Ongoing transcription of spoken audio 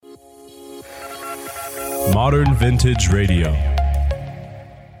Modern Vintage Radio.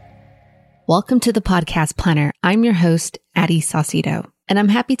 Welcome to the Podcast Planner. I'm your host, Addie Saucedo, and I'm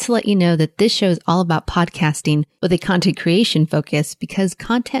happy to let you know that this show is all about podcasting with a content creation focus because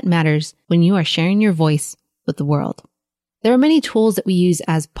content matters when you are sharing your voice with the world. There are many tools that we use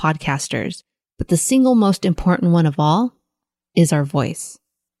as podcasters, but the single most important one of all is our voice.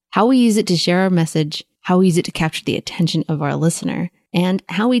 How we use it to share our message, how we use it to capture the attention of our listener, and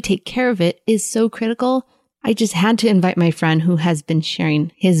how we take care of it is so critical. I just had to invite my friend who has been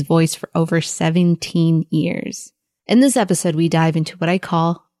sharing his voice for over 17 years. In this episode, we dive into what I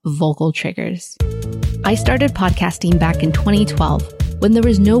call vocal triggers. I started podcasting back in 2012 when there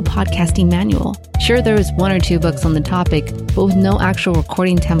was no podcasting manual. Sure, there was one or two books on the topic, but with no actual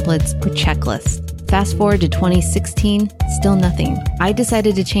recording templates or checklists. Fast forward to 2016, still nothing. I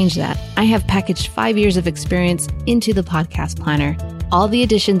decided to change that. I have packaged 5 years of experience into the Podcast Planner. All the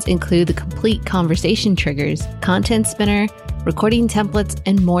additions include the complete conversation triggers, content spinner, recording templates,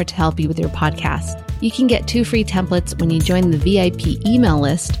 and more to help you with your podcast. You can get 2 free templates when you join the VIP email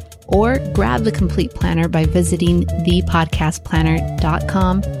list or grab the complete planner by visiting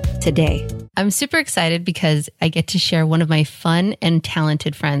thepodcastplanner.com today. I'm super excited because I get to share one of my fun and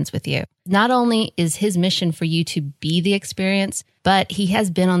talented friends with you. Not only is his mission for you to be the experience, but he has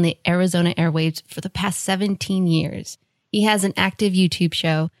been on the Arizona airwaves for the past 17 years. He has an active YouTube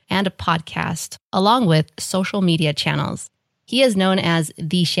show and a podcast, along with social media channels. He is known as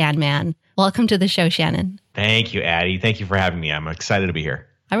the Shan Man. Welcome to the show, Shannon. Thank you, Addie. Thank you for having me. I'm excited to be here.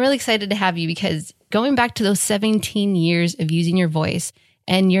 I'm really excited to have you because going back to those 17 years of using your voice,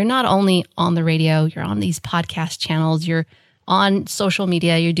 and you're not only on the radio, you're on these podcast channels, you're on social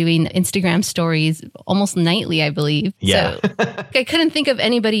media, you're doing Instagram stories almost nightly, I believe. Yeah. So I couldn't think of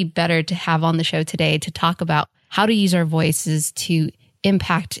anybody better to have on the show today to talk about how to use our voices to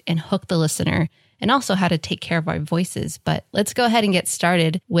impact and hook the listener, and also how to take care of our voices. But let's go ahead and get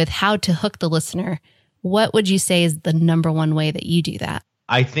started with how to hook the listener. What would you say is the number one way that you do that?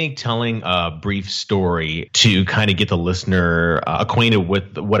 I think telling a brief story to kind of get the listener acquainted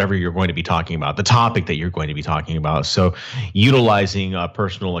with whatever you're going to be talking about, the topic that you're going to be talking about. So utilizing a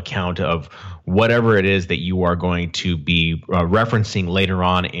personal account of whatever it is that you are going to be referencing later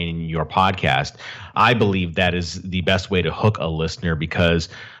on in your podcast. I believe that is the best way to hook a listener, because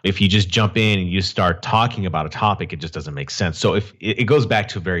if you just jump in and you start talking about a topic, it just doesn't make sense. So if it goes back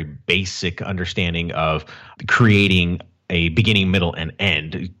to a very basic understanding of creating a beginning, middle, and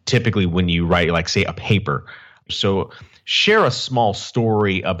end, typically when you write, like, say, a paper. So share a small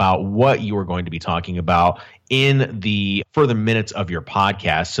story about what you are going to be talking about in the further minutes of your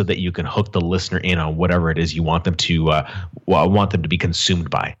podcast so that you can hook the listener in on whatever it is you want them to be consumed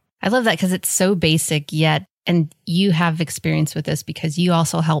by. I love that because it's so basic yet, and you have experience with this because you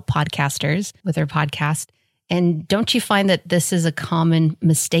also help podcasters with their podcast. And don't you find that this is a common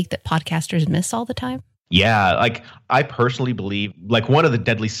mistake that podcasters miss all the time? Yeah, like I personally believe like one of the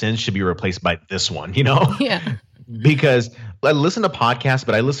deadly sins should be replaced by this one, you know? Yeah. Because I listen to podcasts,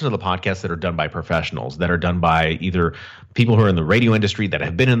 but I listen to the podcasts that are done by professionals, that are done by either people who are in the radio industry, that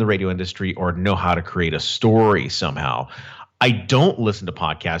have been in the radio industry, or know how to create a story somehow. I don't listen to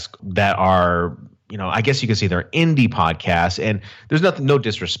podcasts that are, I guess you could say they're indie podcasts, and there's no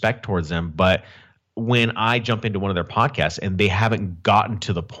disrespect towards them, but when I jump into one of their podcasts and they haven't gotten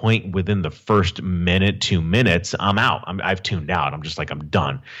to the point within the first minute, 2 minutes, I'm out. I've tuned out. I'm just like, I'm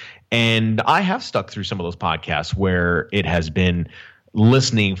done. And I have stuck through some of those podcasts where it has been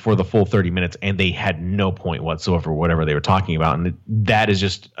listening for the full 30 minutes and they had no point whatsoever, whatever they were talking about. And that is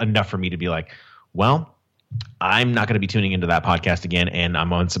just enough for me to be like, well, I'm not going to be tuning into that podcast again, and I'm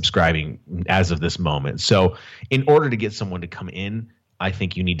unsubscribing as of this moment. So in order to get someone to come in, I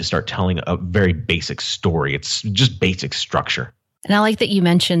think you need to start telling a very basic story. It's just basic structure. And I like that you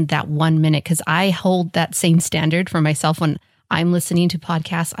mentioned that 1 minute, because I hold that same standard for myself when I'm listening to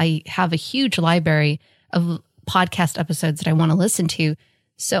podcasts. I have a huge library of podcast episodes that I want to listen to.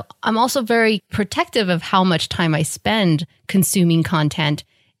 So I'm also very protective of how much time I spend consuming content,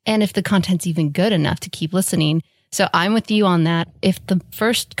 and if the content's even good enough to keep listening. So I'm with you on that. If the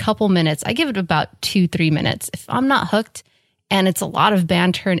first couple minutes, I give it about 2-3 minutes. If I'm not hooked, and it's a lot of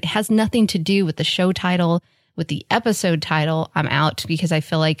banter, and it has nothing to do with the show title, with the episode title, I'm out, because I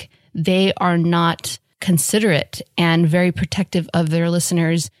feel like they are not considerate and very protective of their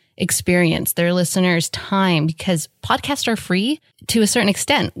listeners' experience, their listeners' time, because podcasts are free to a certain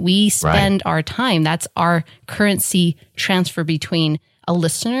extent. We spend our time. That's our currency transfer between a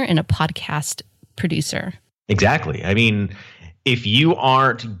listener and a podcast producer. Exactly. I mean, if you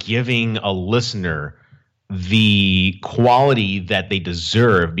aren't giving a listener the quality that they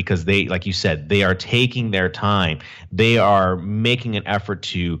deserve, because they, like you said, they are taking their time. They are making an effort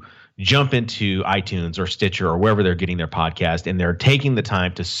to jump into iTunes or Stitcher or wherever they're getting their podcast, and they're taking the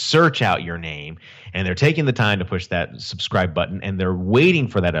time to search out your name, and they're taking the time to push that subscribe button, and they're waiting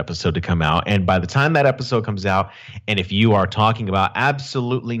for that episode to come out. And by the time that episode comes out, and if you are talking about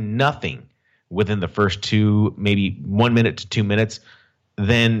absolutely nothing within the first maybe 1 minute to 2 minutes,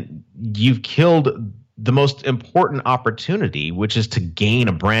 then you've killed the most important opportunity, which is to gain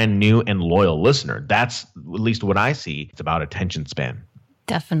a brand new and loyal listener. That's at least what I see. It's about attention span.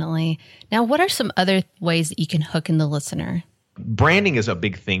 Definitely. Now, what are some other ways that you can hook in the listener? Branding is a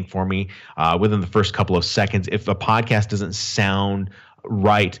big thing for me. Within the first couple of seconds, if a podcast doesn't sound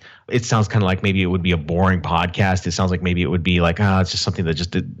right, it sounds kind of like maybe it would be a boring podcast. It sounds like maybe it would be like, it's just something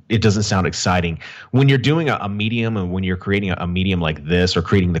that it doesn't sound exciting. When you're doing a medium, and when you're creating a medium like this, or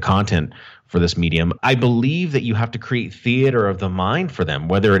creating the content for this medium, I believe that you have to create theater of the mind for them,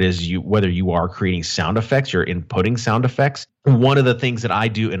 whether you are creating sound effects, you're inputting sound effects. One of the things that I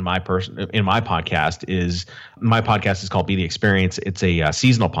do in my podcast is called Be the Experience. It's a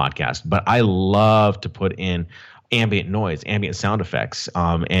seasonal podcast, but I love to put in ambient noise, ambient sound effects.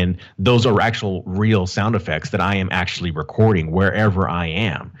 And those are actual real sound effects that I am actually recording wherever I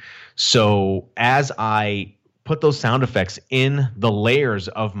am. So as I put those sound effects in the layers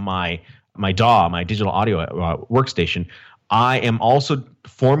of my DAW, my digital audio workstation, I am also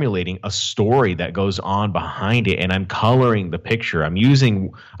formulating a story that goes on behind it, and I'm coloring the picture. I'm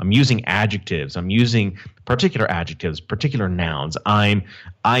using adjectives. I'm using particular adjectives, particular nouns. I'm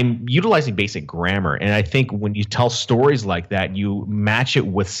utilizing basic grammar, and I think when you tell stories like that, you match it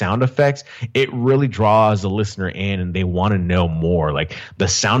with sound effects, it really draws the listener in, and they want to know more. Like the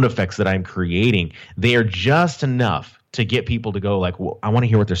sound effects that I'm creating, they are just enough to get people to go like, well, I want to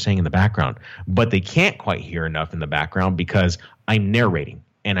hear what they're saying in the background, but they can't quite hear enough in the background because I'm narrating,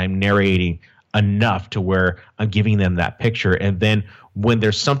 and I'm narrating enough to where I'm giving them that picture. And then when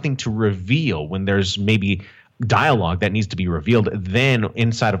there's something to reveal, when there's maybe dialogue that needs to be revealed, then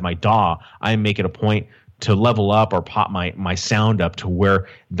inside of my DAW, I make it a point to level up or pop my sound up to where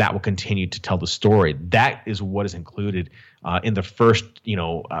that will continue to tell the story. That is what is included in the first,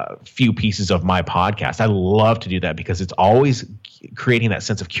 few pieces of my podcast. I love to do that because it's always creating that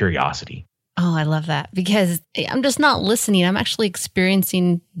sense of curiosity. Oh, I love that, because I'm just not listening. I'm actually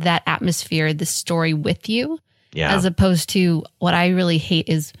experiencing that atmosphere, the story with you, as opposed to what I really hate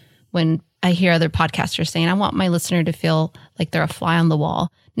is when I hear other podcasters saying, I want my listener to feel like they're a fly on the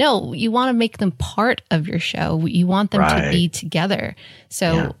wall. No, you want to make them part of your show. You want them to be together.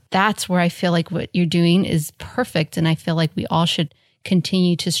 So that's where I feel like what you're doing is perfect. And I feel like we all should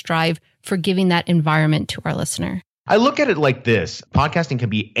continue to strive for giving that environment to our listener. I look at it like this. Podcasting can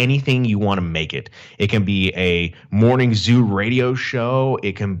be anything you want to make it. It can be a morning zoo radio show.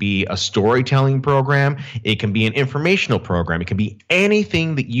 It can be a storytelling program. It can be an informational program. It can be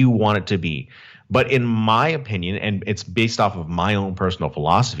anything that you want it to be. But in my opinion, and it's based off of my own personal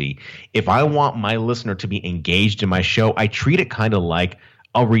philosophy, if I want my listener to be engaged in my show, I treat it kind of like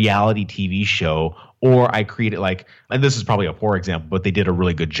a reality TV show, or I create it like, and this is probably a poor example, but they did a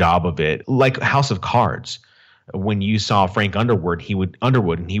really good job of it, like House of Cards. When you saw Frank Underwood, he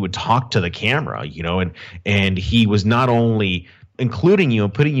would talk to the camera, and he was not only including you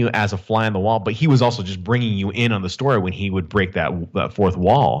and putting you as a fly on the wall, but he was also just bringing you in on the story when he would break that fourth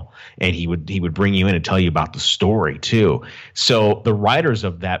wall, and he would bring you in and tell you about the story too. So the writers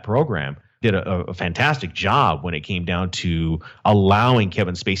of that program did a fantastic job when it came down to allowing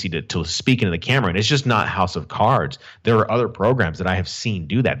Kevin Spacey to speak into the camera. And it's just not House of Cards. There are other programs that I have seen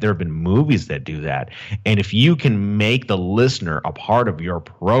do that. There have been movies that do that. And if you can make the listener a part of your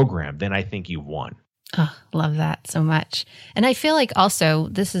program, then I think you've won. Oh, love that so much. And I feel like also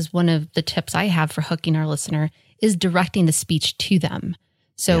this is one of the tips I have for hooking our listener is directing the speech to them.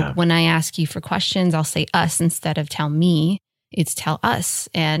 So when I ask you for questions, I'll say us instead of tell me. It's tell us.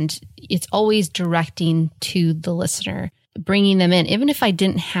 And it's always directing to the listener, bringing them in. Even if I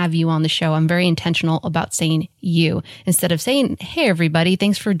didn't have you on the show, I'm very intentional about saying you instead of saying, hey, everybody,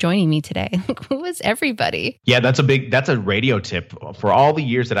 thanks for joining me today. Who is everybody? Yeah, that's a radio tip. For all the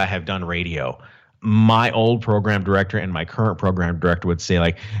years that I have done radio, my old program director and my current program director would say,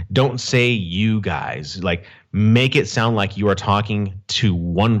 like, don't say you guys, like, make it sound like you are talking to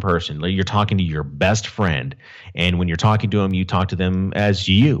one person. Like you're talking to your best friend. And when you're talking to them, you talk to them as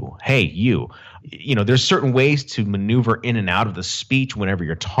you. Hey, you. there's certain ways to maneuver in and out of the speech whenever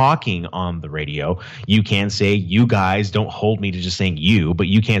you're talking on the radio. You can say you guys, don't hold me to just saying you, but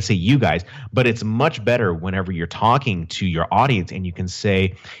you can't say you guys. But it's much better whenever you're talking to your audience and you can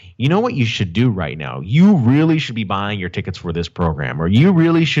say, you know what you should do right now? You really should be buying your tickets for this program, or you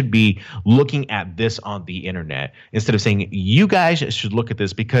really should be looking at this on the internet, instead of saying you guys should look at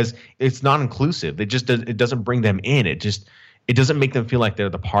this, because it's not inclusive. It doesn't bring them in. It doesn't make them feel like they're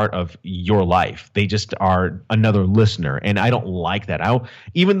the part of your life. They just are another listener. And I don't like that.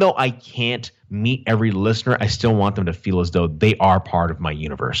 Even though I can't meet every listener, I still want them to feel as though they are part of my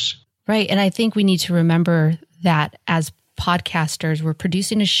universe. Right. And I think we need to remember that as podcasters, we're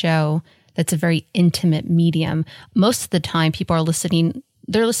producing a show that's a very intimate medium. Most of the time, people are listening.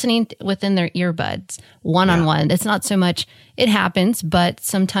 They're listening within their earbuds, one-on-one. It's not so much, it happens, but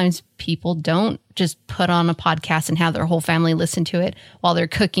sometimes people don't just put on a podcast and have their whole family listen to it while they're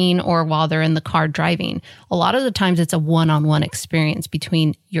cooking or while they're in the car driving. A lot of the times it's a one-on-one experience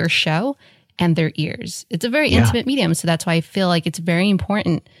between your show and their ears. It's a very intimate medium. So that's why I feel like it's very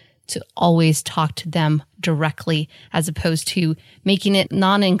important to always talk to them directly, as opposed to making it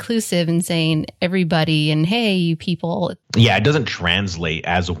non-inclusive and saying everybody and hey, you people. Yeah, it doesn't translate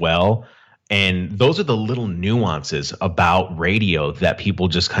as well. And those are the little nuances about radio that people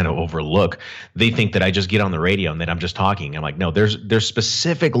just kind of overlook. They think that I just get on the radio and then I'm just talking. I'm like, no, there's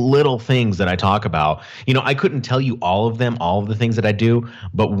specific little things that I talk about. I couldn't tell you all of the things that I do,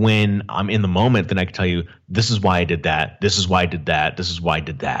 but when I'm in the moment, then I can tell you, this is why I did that. This is why I did that. This is why I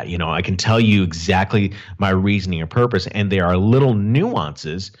did that. I can tell you exactly my reasoning and purpose. And there are little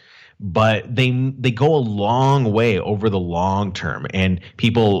nuances, but they go a long way over the long term. And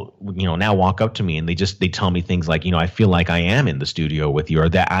people, now walk up to me and they tell me things like, I feel like I am in the studio with you, or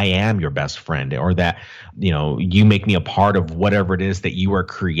that I am your best friend, or that, you make me a part of whatever it is that you are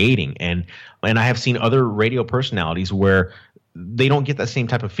creating. And I have seen other radio personalities where they don't get that same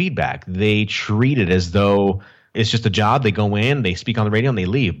type of feedback. They treat it as though it's just a job. They go in, they speak on the radio, and they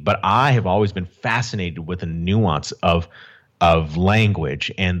leave. But I have always been fascinated with the nuance of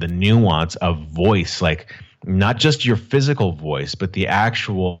language and the nuance of voice, like not just your physical voice, but the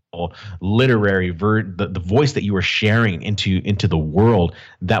actual literary the voice that you are sharing into the world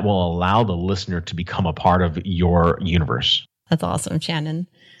that will allow the listener to become a part of your universe. That's awesome, Shannon.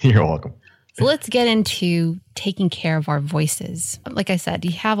 You're welcome. So let's get into taking care of our voices. Like I said,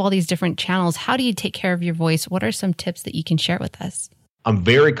 you have all these different channels. How do you take care of your voice? What are some tips that you can share with us? I'm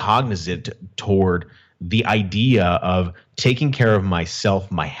very cognizant toward the idea of taking care of myself,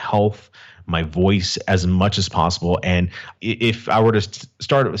 my health, my voice as much as possible. And if I were to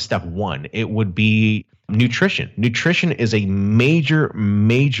start with step one, it would be nutrition. Nutrition is a major,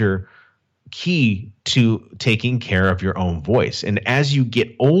 major key to taking care of your own voice. And as you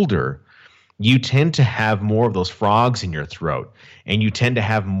get older, you tend to have more of those frogs in your throat, and you tend to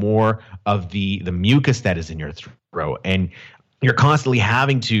have more of the mucus that is in your throat. And you're constantly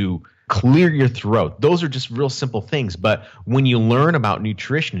having to clear your throat. Those are just real simple things. But when you learn about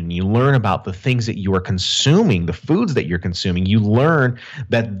nutrition and you learn about the things that you are consuming, the foods that you're consuming, you learn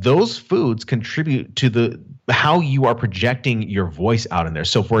that those foods contribute to how you are projecting your voice out in there.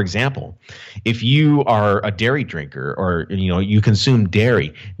 So for example, if you are a dairy drinker, or you consume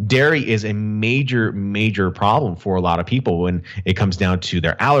dairy is a major, major problem for a lot of people when it comes down to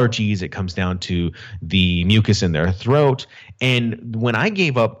their allergies, it comes down to the mucus in their throat. And when I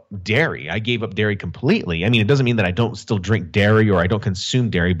gave up dairy completely. I mean, it doesn't mean that I don't still drink dairy or I don't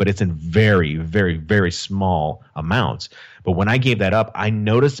consume dairy, but it's in very, very, very small amounts. But when I gave that up, I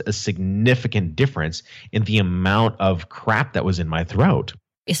noticed a significant difference in the amount of crap that was in my throat.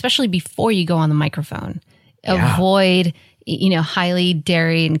 Especially before you go on the microphone. Yeah. Avoid, highly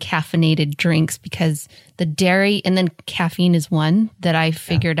dairy and caffeinated drinks, because the dairy and then caffeine is one that I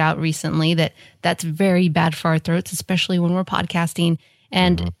figured out recently that's very bad for our throats, especially when we're podcasting.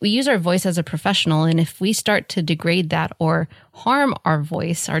 And we use our voice as a professional. And if we start to degrade that or harm our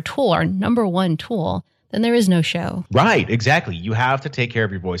voice, our tool, our number one tool, then there is no show. Right, exactly. You have to take care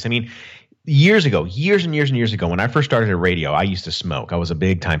of your voice. I mean, years and years ago, when I first started at radio, I used to smoke. I was a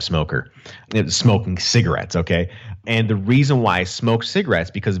big time smoker, smoking cigarettes. Okay. And the reason why I smoked cigarettes,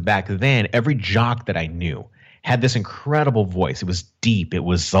 because back then, every jock that I knew had this incredible voice. It was deep. It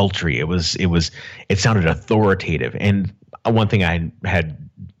was sultry. It sounded authoritative. And one thing I had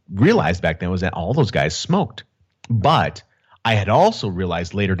realized back then was that all those guys smoked. But I had also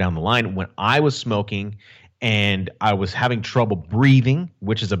realized later down the line, when I was smoking and I was having trouble breathing,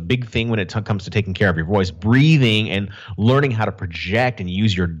 which is a big thing when it comes to taking care of your voice, breathing and learning how to project and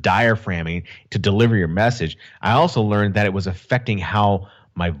use your diaphragm to deliver your message. I also learned that it was affecting how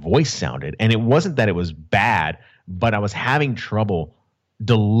my voice sounded. And it wasn't that it was bad, but I was having trouble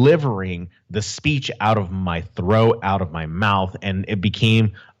delivering the speech out of my throat, out of my mouth, and it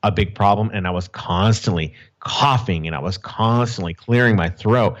became a big problem. And I was constantly coughing and I was constantly clearing my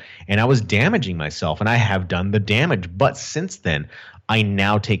throat and I was damaging myself, and I have done the damage. But since then, I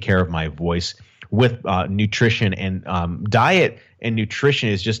now take care of my voice with nutrition, and diet and nutrition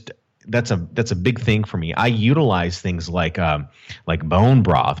is just that's a big thing for me. I utilize things like bone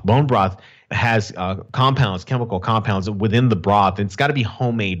broth. Bone broth has chemical compounds within the broth, and it's got to be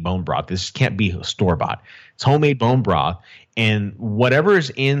homemade bone broth. This can't be store-bought. It's homemade bone broth, and whatever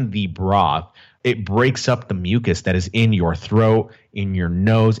is in the broth, it breaks up the mucus that is in your throat, in your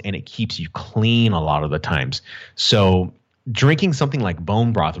nose, and it keeps you clean a lot of the times. So drinking something like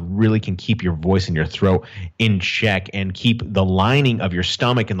bone broth really can keep your voice and your throat in check and keep the lining of your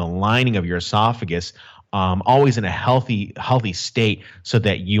stomach and the lining of your esophagus always in a healthy state, so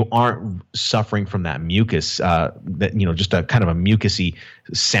that you aren't suffering from that mucus, just a kind of a mucusy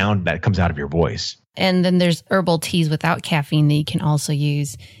sound that comes out of your voice. And then there's herbal teas without caffeine that you can also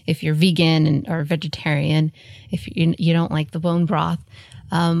use if you're vegan or vegetarian, if you don't like the bone broth.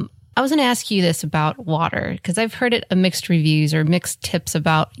 I was going to ask you this about water, because I've heard mixed reviews or mixed tips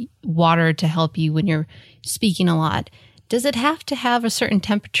about water to help you when you're speaking a lot. Does it have to have a certain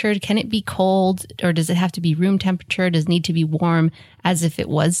temperature? Can it be cold, or does it have to be room temperature? Does it need to be warm as if it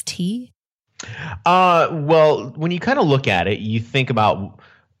was tea? Well, when you kind of look at it, you think about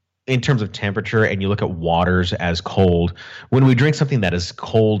in terms of temperature, and you look at waters as cold. When we drink something that is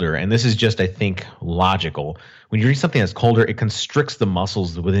colder, and this is just, I think, logical, when you drink something that's colder, it constricts the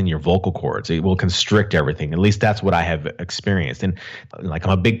muscles within your vocal cords. It will constrict everything. At least that's what I have experienced. And like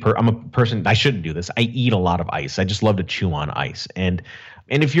I'm a person, I shouldn't do this. I eat a lot of ice. I just love to chew on ice. And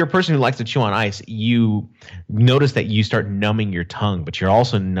if you're a person who likes to chew on ice, you notice that you start numbing your tongue, but you're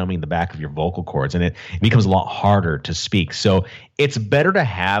also numbing the back of your vocal cords, and it becomes a lot harder to speak. So it's better to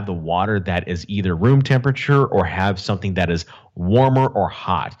have the water that is either room temperature or have something that is warmer or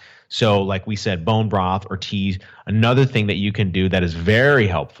hot. So like we said, bone broth or teas. Another thing that you can do that is very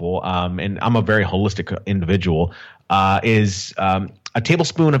helpful, and I'm a very holistic individual, is a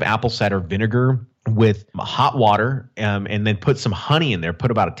tablespoon of apple cider vinegar with hot water, and then put some honey in there.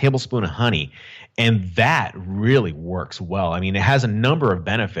 Put about a tablespoon of honey, and that really works well. I mean, it has a number of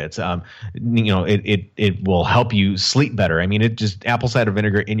benefits. It will help you sleep better. I mean, apple cider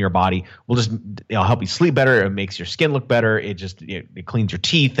vinegar in your body will just help you sleep better. It makes your skin look better. It cleans your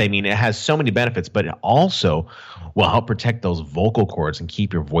teeth. I mean, it has so many benefits, but it also will help protect those vocal cords and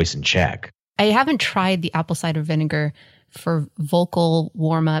keep your voice in check. I haven't tried the apple cider vinegar for vocal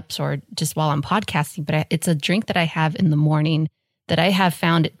warm-ups or just while I'm podcasting, but it's a drink that I have in the morning that I have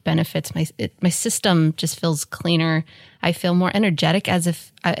found it benefits my system. Just feels cleaner. I feel more energetic, as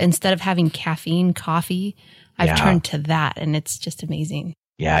if instead of having caffeine coffee, I've turned to that, and it's just amazing.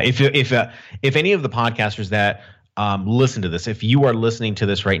 Yeah, if any of the podcasters that listen to this, if you are listening to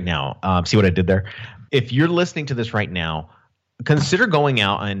this right now, see what I did there? If you're listening to this right now, consider going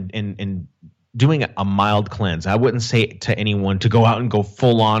out and doing a mild cleanse. I wouldn't say to anyone to go out and go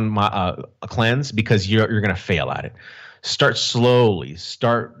full on a cleanse, because you're going to fail at it. Start slowly,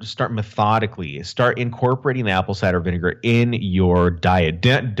 start methodically, start incorporating the apple cider vinegar in your diet.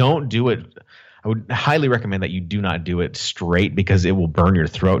 Don't do it. I would highly recommend that you do not do it straight, because it will burn your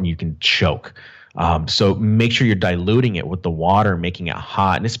throat and you can choke. So make sure you're diluting it with the water, making it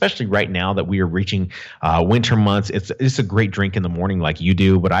hot. And especially right now that we are reaching winter months, it's a great drink in the morning like you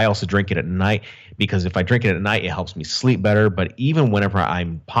do, but I also drink it at night, because if I drink it at night, it helps me sleep better. But even whenever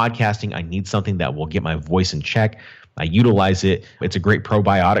I'm podcasting, I need something that will get my voice in check. I utilize it. It's a great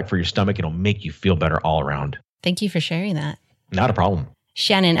probiotic for your stomach. It'll make you feel better all around. Thank you for sharing that. Not a problem.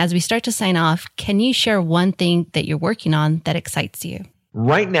 Shannon, as we start to sign off, can you share one thing that you're working on that excites you?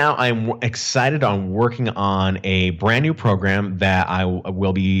 Right now, I'm excited on working on a brand new program that I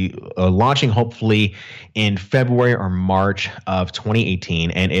will be launching hopefully in February or March of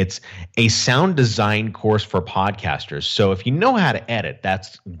 2018. And it's a sound design course for podcasters. So if you know how to edit,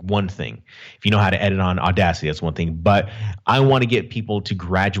 that's one thing. If you know how to edit on Audacity, that's one thing. But I want to get people to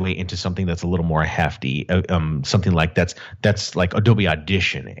graduate into something that's a little more hefty, something like that's like Adobe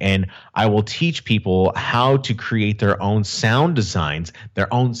Audition. And I will teach people how to create their own sound designs,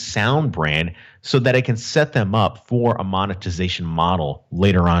 their own sound brand, so that it can set them up for a monetization model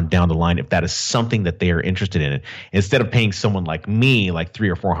later on down the line if that is something that they are interested in. Instead of paying someone like me like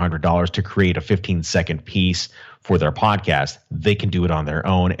 $300 or $400 to create a 15-second piece for their podcast, they can do it on their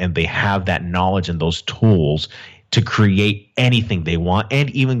own, and they have that knowledge and those tools to create anything they want,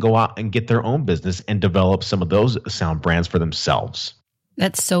 and even go out and get their own business and develop some of those sound brands for themselves.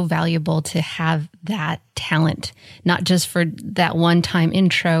 That's so valuable to have that talent, not just for that one-time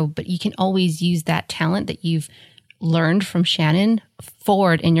intro, but you can always use that talent that you've learned from Shannon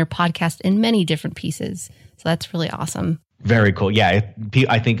forward in your podcast in many different pieces. So that's really awesome. Very cool. Yeah,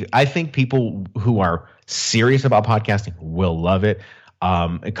 I think people who are serious about podcasting will love it.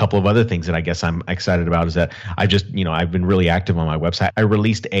 A couple of other things that I guess I'm excited about is that I've been really active on my website. I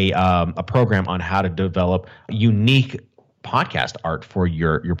released a program on how to develop unique podcast art for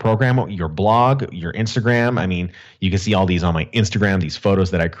your program, your blog, your Instagram. I mean, you can see all these on my Instagram, these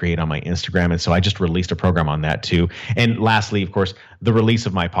photos that I create on my Instagram. And so I just released a program on that too. And lastly, of course, the release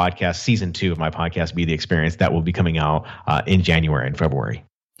of my podcast, season 2 of my podcast, Be the Experience, that will be coming out in January and February.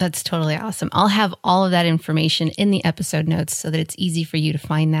 That's totally awesome. I'll have all of that information in the episode notes so that it's easy for you to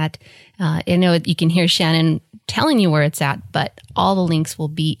find that. I know you can hear Shannon telling you where it's at, but all the links will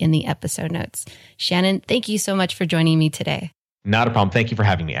be in the episode notes. Shannon, thank you so much for joining me today. Not a problem. Thank you for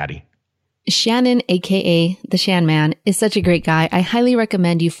having me, Addie. Shannon, aka the Shan Man, is such a great guy. I highly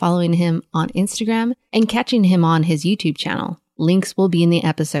recommend you following him on Instagram and catching him on his YouTube channel. Links will be in the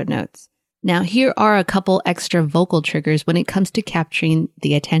episode notes. Now, here are a couple extra vocal triggers when it comes to capturing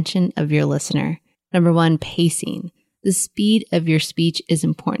the attention of your listener. Number 1, pacing. The speed of your speech is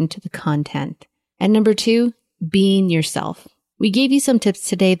important to the content. And number 2, being yourself. We gave you some tips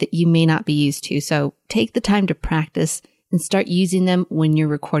today that you may not be used to, so take the time to practice and start using them when you're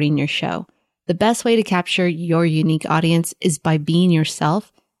recording your show. The best way to capture your unique audience is by being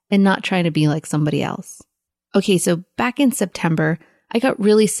yourself and not trying to be like somebody else. Okay, so back in September, I got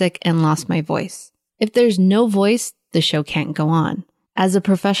really sick and lost my voice. If there's no voice, the show can't go on. As a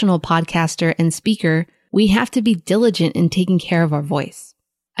professional podcaster and speaker, we have to be diligent in taking care of our voice.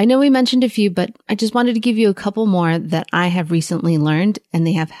 I know we mentioned a few, but I just wanted to give you a couple more that I have recently learned, and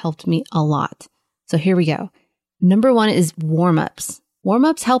they have helped me a lot. So here we go. Number 1 is warm-ups.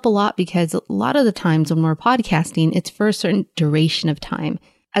 Warm-ups help a lot because a lot of the times when we're podcasting, it's for a certain duration of time,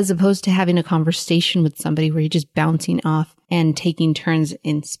 as opposed to having a conversation with somebody where you're just bouncing off and taking turns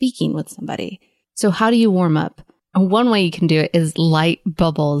in speaking with somebody. So how do you warm up? One way you can do it is light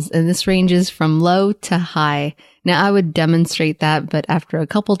bubbles, and this ranges from low to high. Now, I would demonstrate that, but after a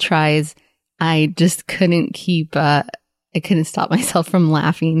couple tries, I just couldn't I couldn't stop myself from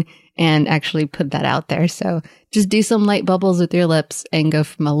laughing and actually put that out there. So just do some light bubbles with your lips and go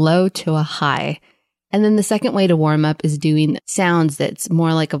from a low to a high. And then the second way to warm up is doing sounds that's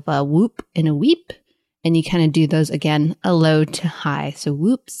more like of a whoop and a weep. And you kind of do those again, a low to high. So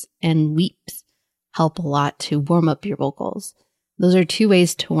whoops and weeps help a lot to warm up your vocals. Those are 2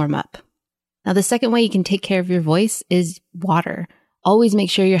 ways to warm up. Now, the second way you can take care of your voice is water. Always make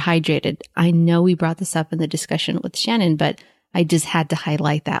sure you're hydrated. I know we brought this up in the discussion with Shannon, but I just had to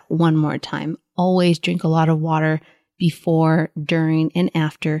highlight that one more time. Always drink a lot of water before, during, and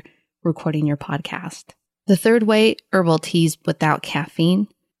after recording your podcast. The third way, herbal teas without caffeine.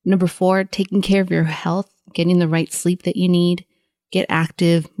 Number 4, taking care of your health, getting the right sleep that you need, get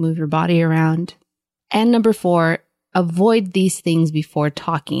active, move your body around. And number 4, avoid these things before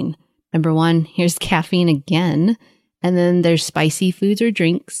talking. Number 1, here's caffeine again. And then there's spicy foods or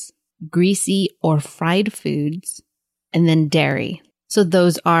drinks, greasy or fried foods, and then dairy. So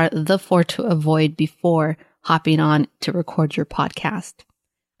those are the 4 to avoid before hopping on to record your podcast.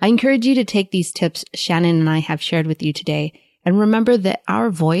 I encourage you to take these tips Shannon and I have shared with you today and remember that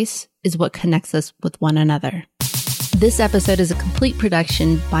our voice is what connects us with one another. This episode is a complete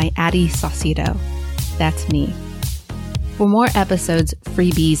production by Addie Saucedo. That's me. For more episodes,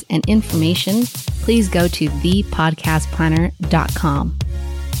 freebies, and information, please go to thepodcastplanner.com.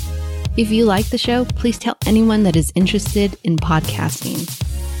 If you like the show, please tell anyone that is interested in podcasting,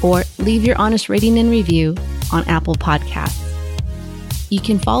 or leave your honest rating and review on Apple Podcasts. You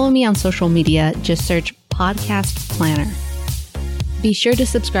can follow me on social media. Just search Podcast Planner. Be sure to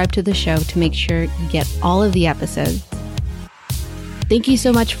subscribe to the show to make sure you get all of the episodes. Thank you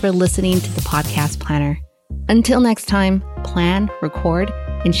so much for listening to the Podcast Planner. Until next time, plan, record,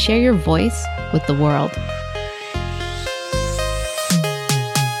 and share your voice with the world.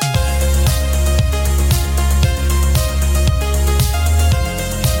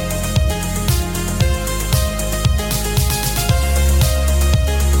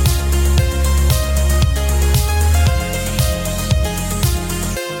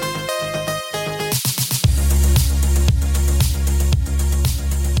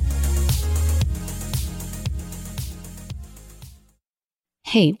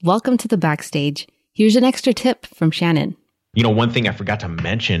 Hey, welcome to the backstage. Here's an extra tip from Shannon. You know, one thing I forgot to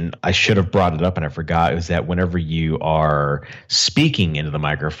mention, I should have brought it up and I forgot, is that whenever you are speaking into the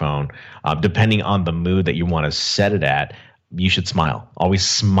microphone, depending on the mood that you want to set it at, you should smile. Always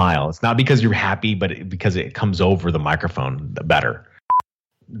smile. It's not because you're happy, but because it comes over the microphone better.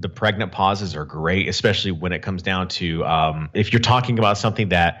 The pregnant pauses are great, especially when it comes down to if you're talking about something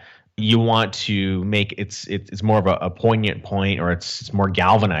that you want to make it's more of a poignant point, or it's more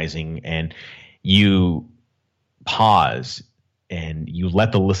galvanizing, and you pause and you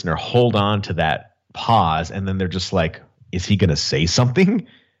let the listener hold on to that pause, and then they're just like, is he going to say something?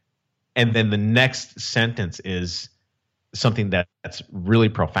 And then the next sentence is something that's really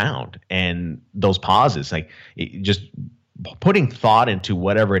profound. And those pauses, like just putting thought into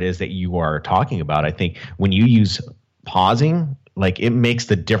whatever it is that you are talking about. I think when you use pausing, like it makes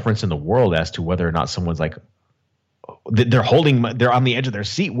the difference in the world as to whether or not someone's like, they're on the edge of their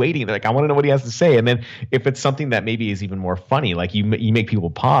seat waiting. They're like, I want to know what he has to say. And then if it's something that maybe is even more funny, like you make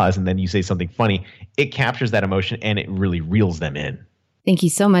people pause and then you say something funny, it captures that emotion and it really reels them in. Thank you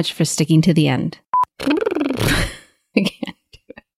so much for sticking to the end.